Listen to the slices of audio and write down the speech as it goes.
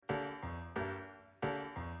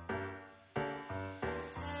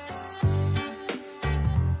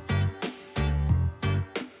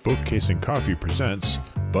Bookcase and Coffee presents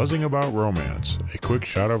Buzzing About Romance, a quick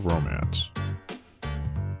shot of romance.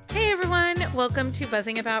 Hey everyone, welcome to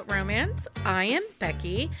Buzzing About Romance. I am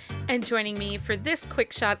Becky, and joining me for this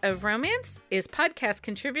quick shot of romance is podcast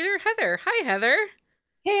contributor Heather. Hi Heather.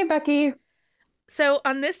 Hey Becky. So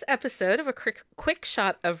on this episode of a quick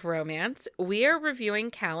shot of romance, we are reviewing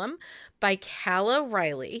Callum by Calla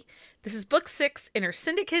Riley. This is book 6 in her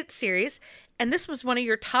Syndicate series, and this was one of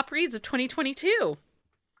your top reads of 2022.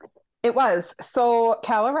 It was. So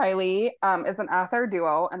Calla Riley is an author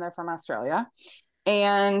duo, and they're from Australia.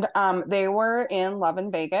 And they were in Love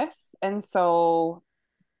in Vegas. And so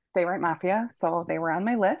they write Mafia. So they were on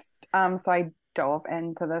my list. So I dove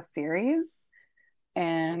into the series.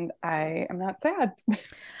 And I am not sad.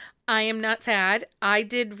 I am not sad. I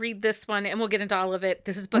did read this one, and we'll get into all of it.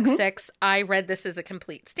 This is book 6. I read this as a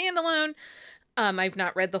complete standalone. I've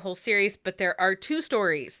not read the whole series, but there are two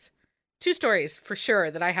stories for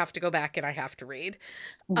sure that I have to go back and I have to read.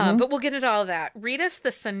 But we'll get into all of that. Read us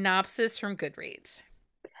the synopsis from Goodreads.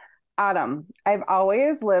 Autumn. I've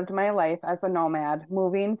always lived my life as a nomad,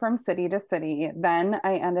 moving from city to city. Then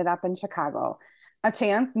I ended up in Chicago. A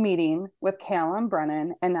chance meeting with Callum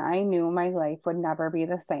Brennan, and I knew my life would never be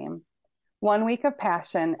the same. 1 week of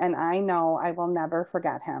passion, and I know I will never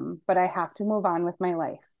forget him, but I have to move on with my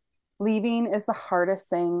life. Leaving is the hardest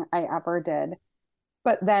thing I ever did.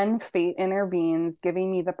 But then fate intervenes, giving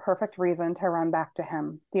me the perfect reason to run back to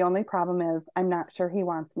him. The only problem is I'm not sure he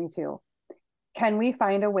wants me to. Can we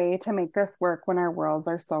find a way to make this work when our worlds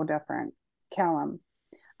are so different? Callum.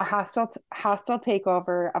 A hostile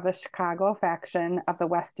takeover of the Chicago faction of the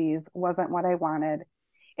Westies wasn't what I wanted.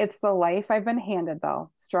 It's the life I've been handed, though,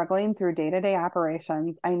 struggling through day-to-day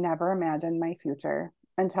operations. I never imagined my future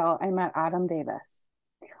until I met Autumn Davis.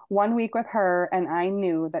 1 week with her, and I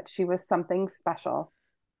knew that she was something special.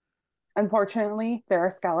 Unfortunately, there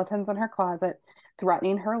are skeletons in her closet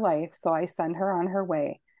threatening her life, so I send her on her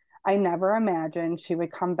way. I never imagined she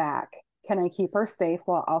would come back. Can I keep her safe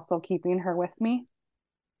while also keeping her with me?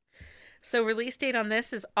 So release date on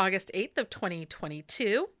this is August 8th of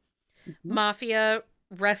 2022. Mafia,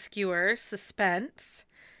 rescuer, suspense,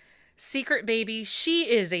 secret baby. She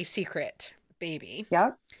is a secret baby.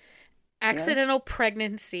 Yep. Accidental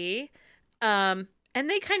pregnancy. And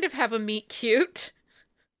they kind of have a meet cute,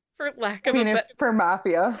 for lack of for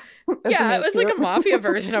Mafia. Yeah, it was like a Mafia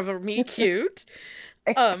version of a meet cute.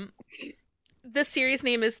 The series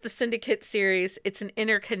name is the Syndicate series. It's an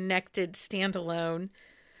interconnected standalone.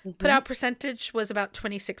 Put out percentage was about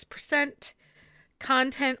 26%.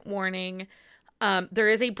 Content warning. There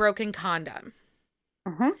is a broken condom.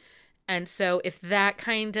 And so if that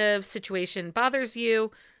kind of situation bothers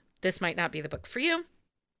you, this might not be the book for you.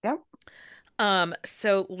 Yep.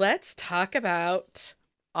 So let's talk about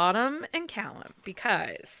Autumn and Callum,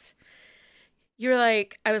 because I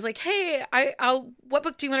was like, hey, what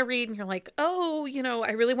book do you want to read? And you're like, oh,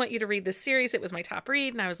 I really want you to read this series. It was my top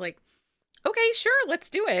read. And I was like, okay, sure,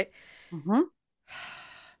 let's do it.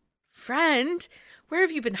 Friend, where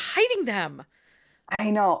have you been hiding them?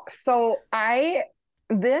 I know. So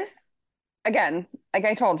again, like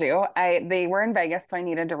I told you, they were in Vegas, so I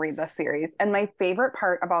needed to read this series. And my favorite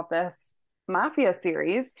part about this Mafia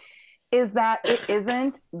series is that it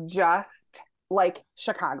isn't just like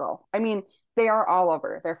Chicago. I mean, they are all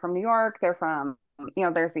over. They're from New York. They're from,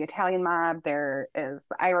 there's the Italian mob. There is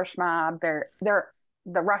the Irish mob. They're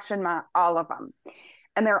the Russian mob, all of them.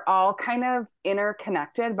 And they're all kind of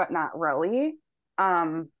interconnected, but not really.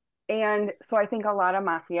 And so I think a lot of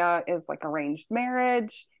Mafia is like arranged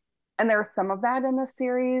marriage. And there's some of that in the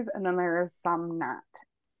series, and then there is some not.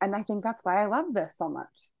 And I think that's why I love this so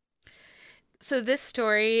much. So this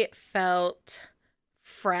story felt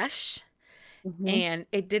fresh, and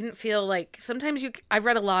it didn't feel like sometimes I've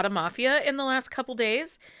read a lot of Mafia in the last couple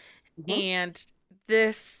days, and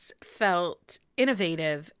this felt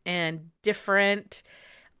innovative and different.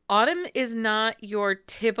 Autumn is not your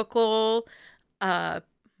typical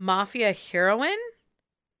Mafia heroine.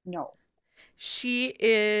 No. She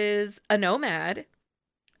is a nomad,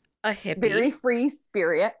 a hippie. Very free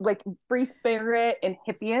spirit and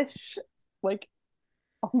hippie-ish. Like,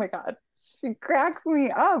 oh my God, she cracks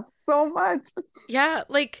me up so much. Yeah,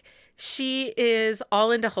 like she is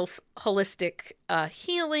all into holistic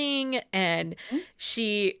healing. And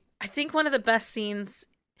I think one of the best scenes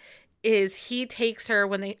is he takes her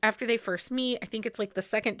after they first meet. I think it's like the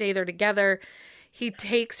second day they're together. He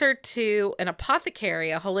takes her to an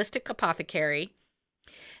apothecary, a holistic apothecary.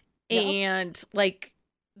 Yep. And like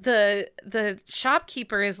the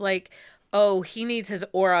shopkeeper is like, oh, he needs his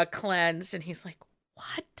aura cleansed. And he's like,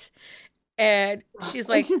 what? And she's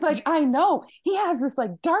like, I know. He has this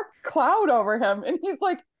like dark cloud over him, and he's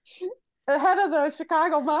like the head of the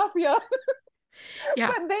Chicago Mafia.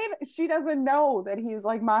 yeah, But she doesn't know that he's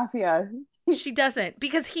like mafia. she doesn't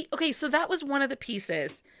because okay, so that was one of the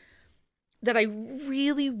pieces that I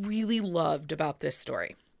really, really loved about this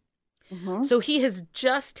story. Mm-hmm. So he has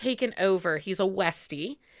just taken over. He's a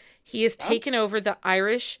Westie. He has taken over the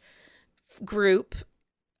Irish group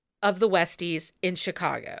of the Westies in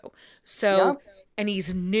Chicago. So, and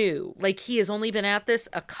he's new. Like he has only been at this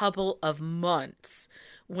a couple of months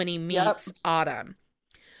when he meets Autumn.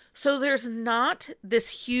 So there's not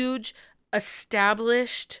this huge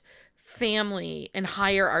established family and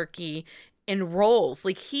hierarchy and roles.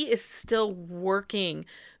 Like he is still working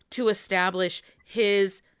to establish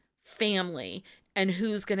his family and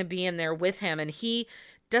who's going to be in there with him. And he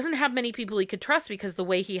doesn't have many people he could trust because the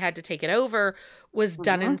way he had to take it over was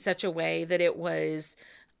done in such a way that it was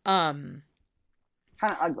kind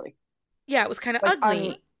of ugly. Yeah, it was kind of like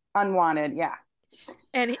ugly. Unwanted, yeah.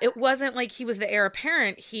 And it wasn't like he was the heir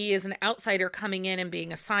apparent. He is an outsider coming in and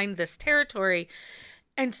being assigned this territory.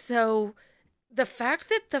 And so the fact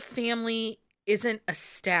that the family isn't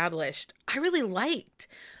established, I really liked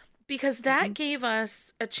because that gave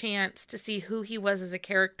us a chance to see who he was as a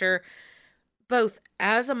character, both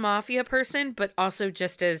as a mafia person, but also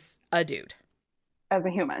just as a dude. As a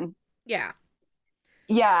human. Yeah.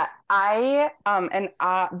 Yeah,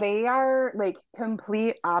 they are like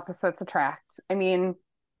complete opposites attract. I mean,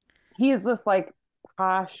 he's this like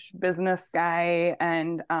posh business guy,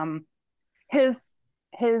 and his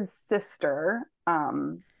sister,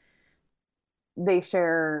 they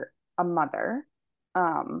share a mother,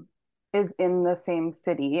 is in the same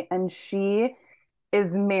city, and she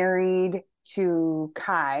is married to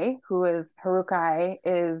Kai, who is Harukai,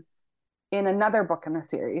 is in another book in the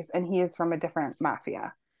series, and he is from a different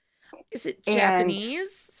mafia. Is it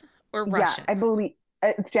Japanese or Russian? Yeah, I believe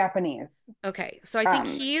it's Japanese. Okay, so I think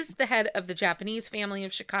he's the head of the Japanese family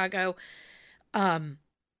of Chicago.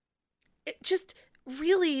 It just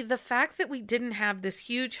really the fact that we didn't have this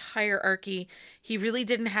huge hierarchy, he really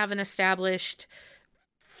didn't have an established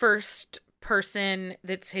first person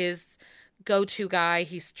that's his go-to guy.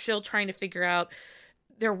 He's still trying to figure out.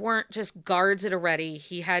 There weren't just guards at a ready.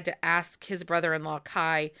 He had to ask his brother-in-law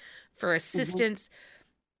Kai for assistance.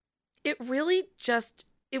 It really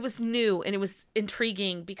it was new and it was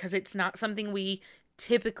intriguing because it's not something we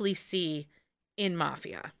typically see in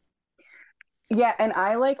mafia. Yeah, and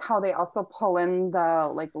I like how they also pull in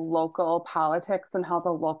the like local politics and how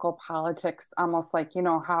the local politics almost like,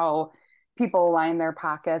 how people line their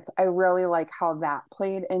pockets. I really like how that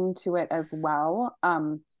played into it as well.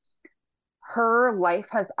 Her life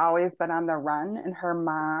has always been on the run, and her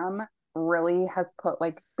mom really has put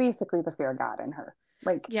like basically the fear of God in her.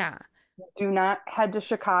 Like, yeah, do not head to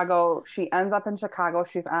Chicago. She ends up in Chicago.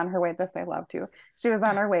 She's on her way to say love to. She was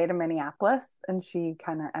on her way to Minneapolis, and she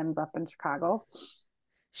kind of ends up in Chicago.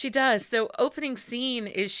 She does. So opening scene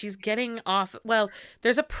is she's getting off. Well,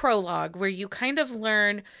 there's a prologue where you kind of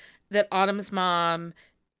learn that Autumn's mom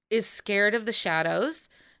is scared of the shadows,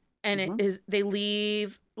 and it is they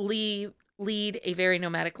lead a very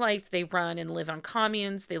nomadic life. They run and live on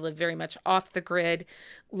communes. They live very much off the grid.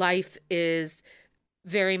 Life is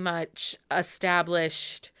very much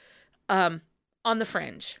established on the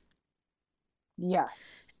fringe.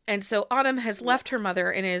 Yes. And so Autumn has left her mother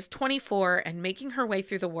and is 24 and making her way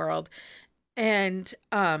through the world. And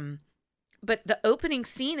but the opening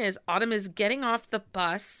scene is Autumn is getting off the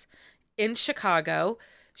bus in Chicago.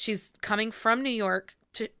 She's coming from New York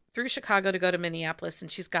through Chicago to go to Minneapolis,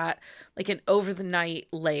 and she's got like an over the night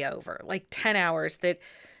layover, like 10 hours that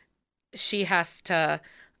she has to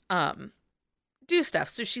do stuff.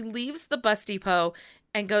 So she leaves the bus depot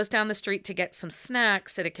and goes down the street to get some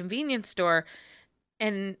snacks at a convenience store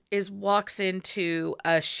and walks into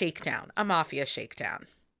a shakedown, a mafia shakedown.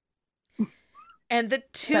 And the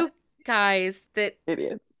two guys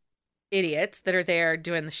idiots that are there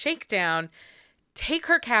doing the shakedown take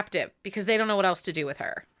her captive because they don't know what else to do with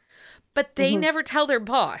her. But they never tell their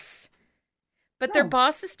boss. But their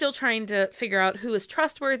boss is still trying to figure out who is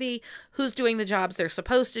trustworthy, who's doing the jobs they're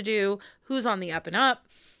supposed to do, who's on the up and up.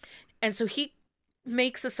 And so he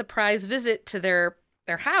makes a surprise visit to their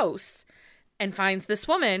house and finds this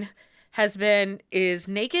woman is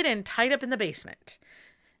naked and tied up in the basement.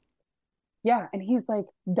 Yeah, and he's like,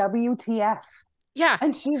 WTF. Yeah.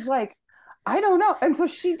 And she's like, I don't know. And so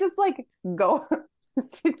she just like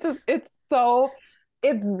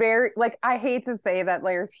it's very like, I hate to say that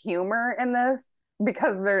there's humor in this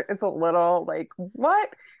because it's a little like, what?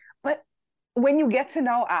 But when you get to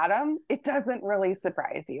know Adam, it doesn't really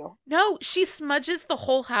surprise you. No, she smudges the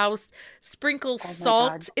whole house, sprinkles Oh my God.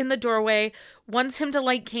 salt in the doorway, wants him to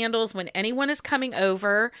light candles when anyone is coming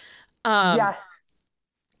over, um, Yes.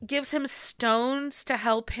 gives him stones to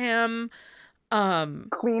help him um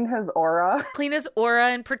Clean his aura. clean his aura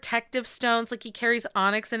and protective stones. Like he carries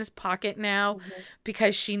onyx in his pocket now Mhm.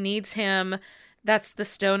 because she needs him. That's the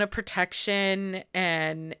stone of protection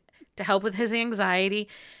and to help with his anxiety.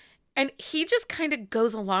 And he just kind of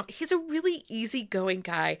goes along. He's a really easygoing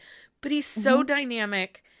guy, but he's so Mhm.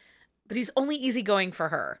 dynamic, but he's only easygoing for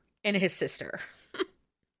her and his sister.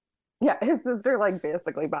 Yeah, his sister like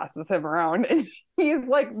basically bosses him around, and he's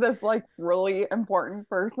like this like really important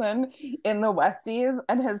person in the Westies,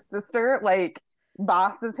 and his sister like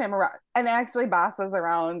bosses him around and actually bosses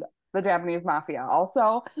around the Japanese mafia.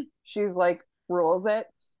 Also, she's like rules it.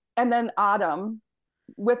 And then Autumn,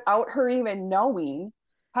 without her even knowing,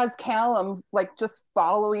 has Callum like just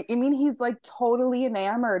following. I mean, he's like totally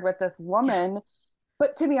enamored with this Yeah. woman.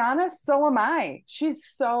 But to be honest, so am I.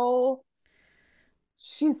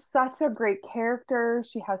 She's such a great character.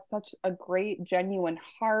 She has such a great, genuine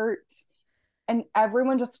heart. And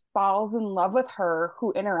everyone just falls in love with her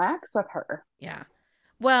who interacts with her. Yeah.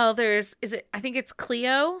 Well, I think it's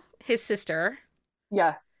Cleo, his sister,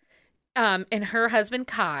 Yes. and her husband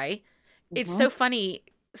Kai. It's Mm-hmm. so funny.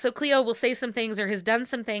 So Cleo will say some things or has done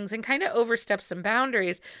some things and kind of oversteps some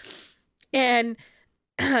boundaries. And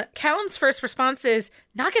Callum's first response is,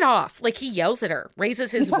 knock it off. Like he yells at her, raises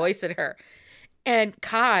his voice Yes. at her. And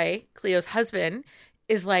Kai, Cleo's husband,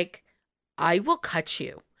 is like, I will cut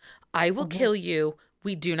you. I will Mm-hmm. kill you.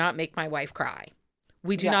 We do not make my wife cry.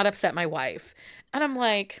 We do not upset Yes. my wife. And I'm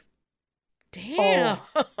like, damn.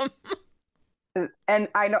 Oh, and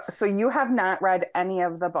I know. So you have not read any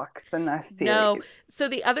of the books in this No. series. So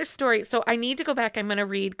the other story, so I need to go back. I'm going to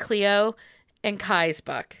read Cleo and Kai's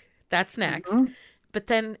book. That's next. Mm-hmm. But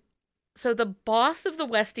then, so the boss of the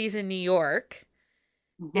Westies in New York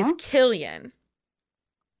is Mm-hmm. Killian,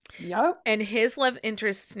 Yep. and his love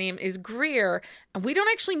interest's name is Greer. And we don't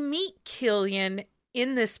actually meet Killian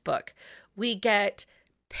in this book. We get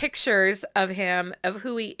pictures of him, of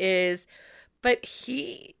who he is, but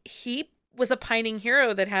he was a pining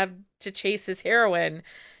hero that had to chase his heroine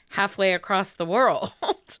halfway across the world.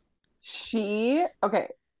 Okay,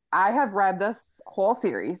 I have read this whole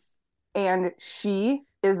series and she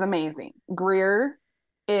is amazing. Greer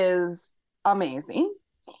is amazing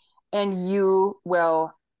and you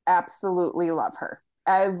will absolutely love her.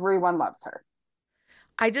 Everyone loves her.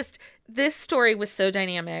 This story was so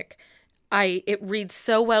dynamic. It reads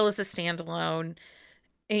so well as a standalone.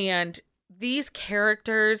 And these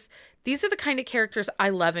characters, these are the kind of characters I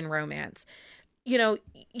love in romance. You know,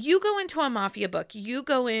 you go into a mafia book, you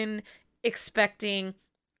go in expecting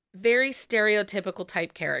very stereotypical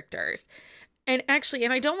type characters. And actually,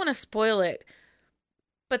 and I don't want to spoil it,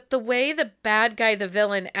 but the way the bad guy, the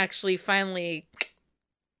villain, actually finally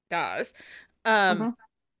does, um, Mhm.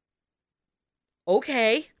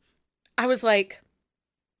 okay. I was like,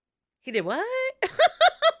 he did what?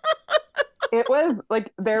 It was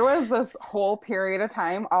like there was this whole period of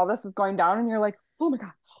time, all this is going down, and you're like, oh my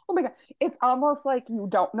God, oh my God. It's almost like you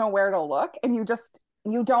don't know where to look, and you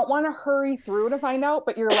don't want to hurry through to find out,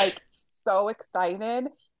 but you're like so excited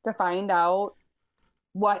to find out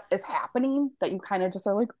what is happening that you kind of just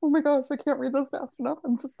are like, oh my gosh, I can't read this fast enough.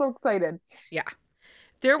 I'm just so excited. Yeah.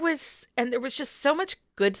 There was just so much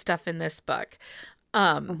good stuff in this book.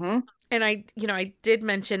 Um, Mm-hmm. and I did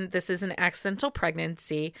mention this is an accidental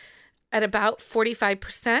pregnancy. At about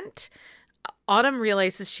 45%, Autumn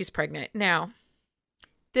realizes she's pregnant. Now,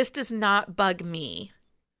 this does not bug me.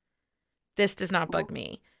 This does not bug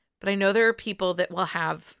me. But I know there are people that will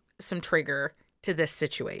have some trigger to this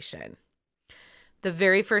situation. The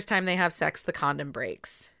very first time they have sex, the condom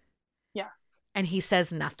breaks, Yes. and he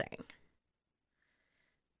says nothing.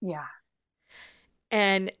 Yeah.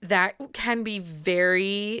 And that can be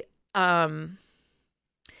very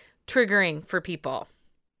triggering for people.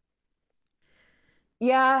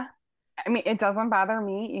 Yeah. I mean, it doesn't bother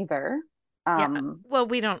me either. Yeah. Well,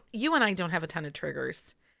 you and I don't have a ton of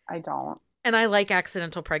triggers. I don't. And I like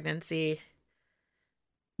accidental pregnancy.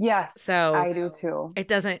 Yes, So I do too.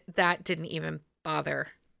 that didn't even bother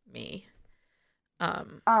me.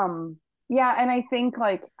 Yeah, and I think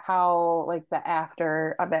like how like the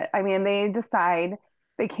after of it, I mean, they decide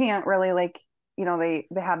they can't really like, they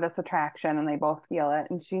have this attraction and they both feel it,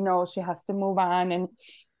 and she knows she has to move on, and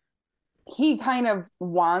he kind of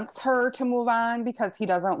wants her to move on because he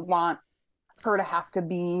doesn't want her to have to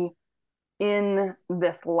be in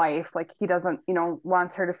this life. Like he doesn't,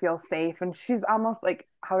 wants her to feel safe. And she's almost like,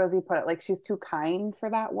 how does he put it? Like she's too kind for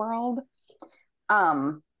that world.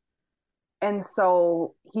 And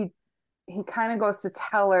so he kind of goes to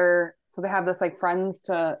tell her, so they have this like friends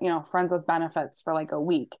with benefits for like a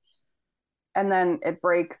week. And then it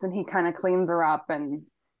breaks and he kind of cleans her up, and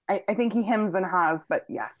I think he hems and haws, but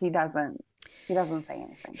yeah, he doesn't say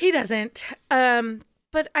anything. He doesn't.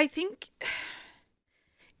 But I think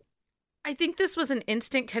this was an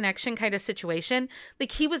instant connection kind of situation.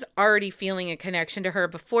 Like he was already feeling a connection to her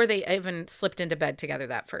before they even slipped into bed together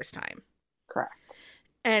that first time. Correct.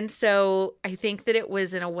 And so I think that it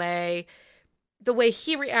was, in a way, the way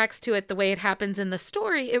he reacts to it, the way it happens in the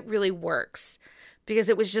story, it really works. Because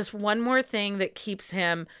it was just one more thing that keeps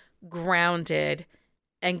him grounded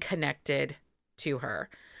and connected to her.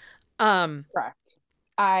 Correct.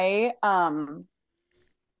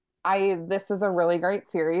 This is a really great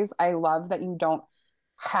series. I love that you don't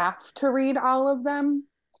have to read all of them,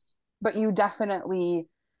 but you definitely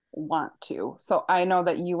want to. So I know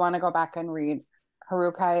that you want to go back and read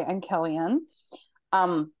Harukai and Killian,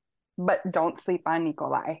 but don't sleep on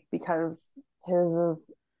Nikolai, because his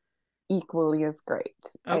is equally as great.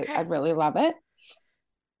 Okay. I really love it.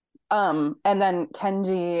 And then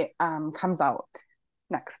Kenji comes out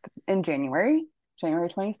next in January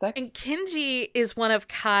 26th. And Kenji is one of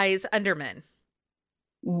Kai's undermen.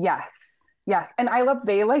 Yes. And I love,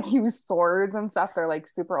 they like use swords and stuff. They're like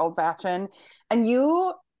super old fashioned. And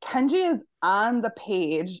Kenji is on the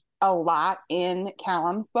page a lot in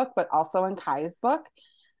Callum's book, but also in Kai's book.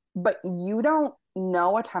 But you don't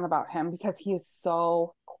know a ton about him because he is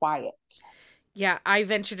so quiet. Yeah, I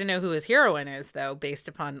venture to know who his heroine is, though, based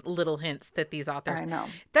upon little hints that these authors... I know.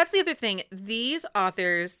 That's the other thing. These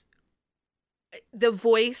authors, the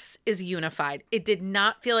voice is unified. It did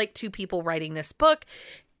not feel like two people writing this book.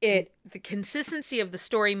 The consistency of the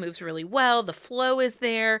story moves really well. The flow is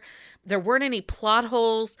there. There weren't any plot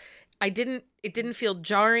holes. It didn't feel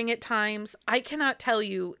jarring at times. I cannot tell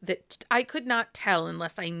you that... I could not tell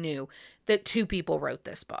unless I knew that two people wrote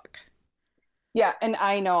this book. Yeah, and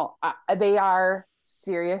I know they are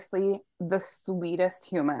seriously the sweetest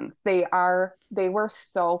humans. They were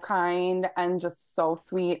so kind and just so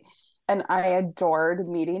sweet, and I adored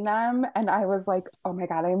meeting them. And I was like, oh my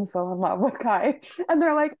God, I'm so in love with Kai. And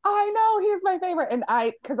they're like, oh, I know, he's my favorite. And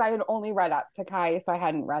because I had only read up to Kai, so I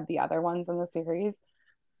hadn't read the other ones in the series.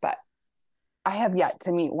 But I have yet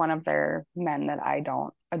to meet one of their men that I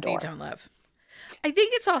don't adore. You don't love. I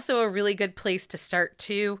think it's also a really good place to start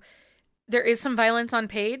too. There is some violence on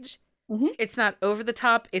page. Mm-hmm. It's not over the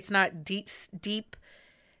top. It's not deep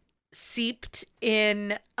seeped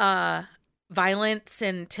in violence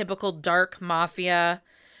and typical dark mafia.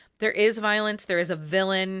 There is violence. There is a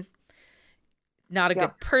villain, not a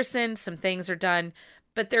good person. Some things are done,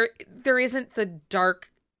 but there isn't the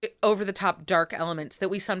dark, over the top dark elements that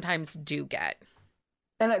we sometimes do get.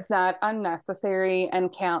 And it's not unnecessary. And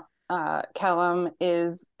Callum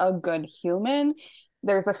is a good human.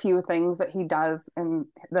 There's a few things that he does in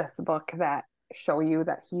this book that show you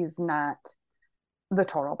that he's not the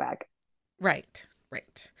total bag. Right.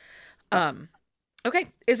 Okay.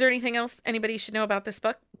 Is there anything else anybody should know about this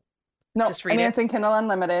book? No, just read it. It's in Kindle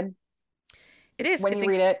Unlimited. It is. When you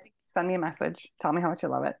read it, send me a message. Tell me how much you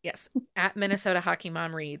love it. Yes. At Minnesota Hockey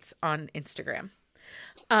Mom Reads on Instagram.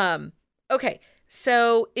 Okay.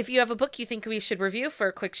 So if you have a book you think we should review for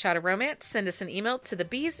a quick shot of romance, send us an email to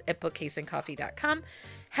thebees@bookcaseandcoffee.com.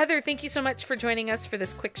 Heather, thank you so much for joining us for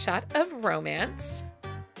this quick shot of romance.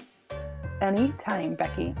 Anytime,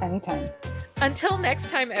 Becky. Anytime. Until next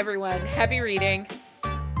time, everyone. Happy reading.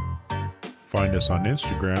 Find us on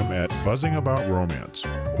Instagram at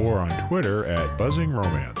buzzingaboutromance or on Twitter at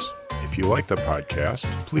buzzingromance. If you like the podcast,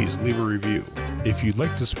 please leave a review. If you'd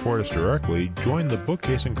like to support us directly, join the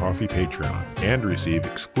Bookcase and Coffee Patreon and receive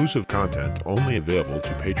exclusive content only available to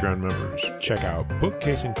Patreon members. Check out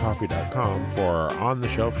bookcaseandcoffee.com for our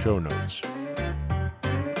on-the-shelf show notes.